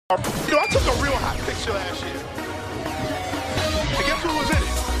I took a real hot picture last year. And guess who was in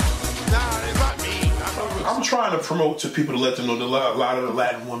it? Nah, it's not me. I'm trying to promote to people to let them know that a lot of the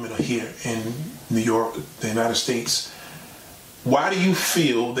Latin women are here in New York, the United States. Why do you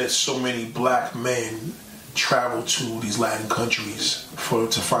feel that so many black men travel to these Latin countries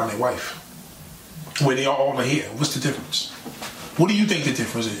to find their wife? When they all are here, what's the difference? What do you think the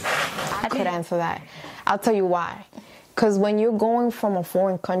difference is? I could answer that. I'll tell you why. Because when you're going from a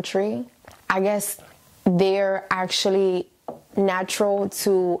foreign country, I guess they're actually natural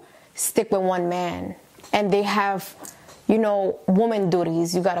to stick with one man. And they have, woman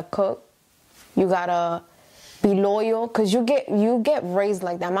duties. You gotta cook. You gotta be loyal. Because you get raised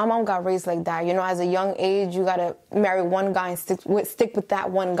like that. My mom got raised like that. As a young age, you gotta marry one guy and stick with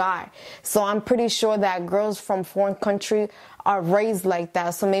that one guy. So I'm pretty sure that girls from foreign country are raised like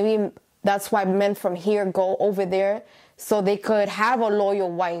that. So maybe that's why men from here go over there so they could have a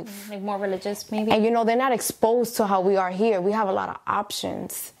loyal wife. Like more religious, maybe? And, they're not exposed to how we are here. We have a lot of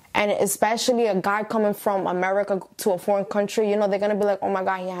options. And especially a guy coming from America to a foreign country, they're going to be like, oh, my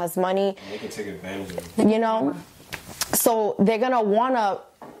God, he has money. They can take advantage of it. So they're going to want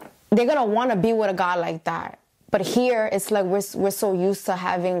to be with a guy like that. But here, it's like we're so used to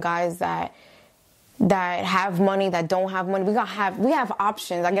having guys that have money, that don't have money. We have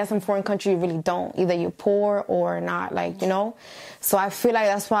options. I guess in foreign country you really don't. Either you're poor or not, So I feel like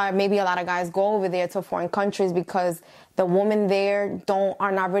that's why maybe a lot of guys go over there to foreign countries, because the women there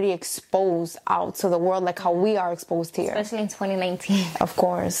are not really exposed out to the world like how we are exposed here. Especially in 2019. Of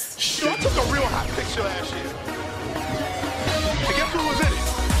course. I took a real hot picture last year.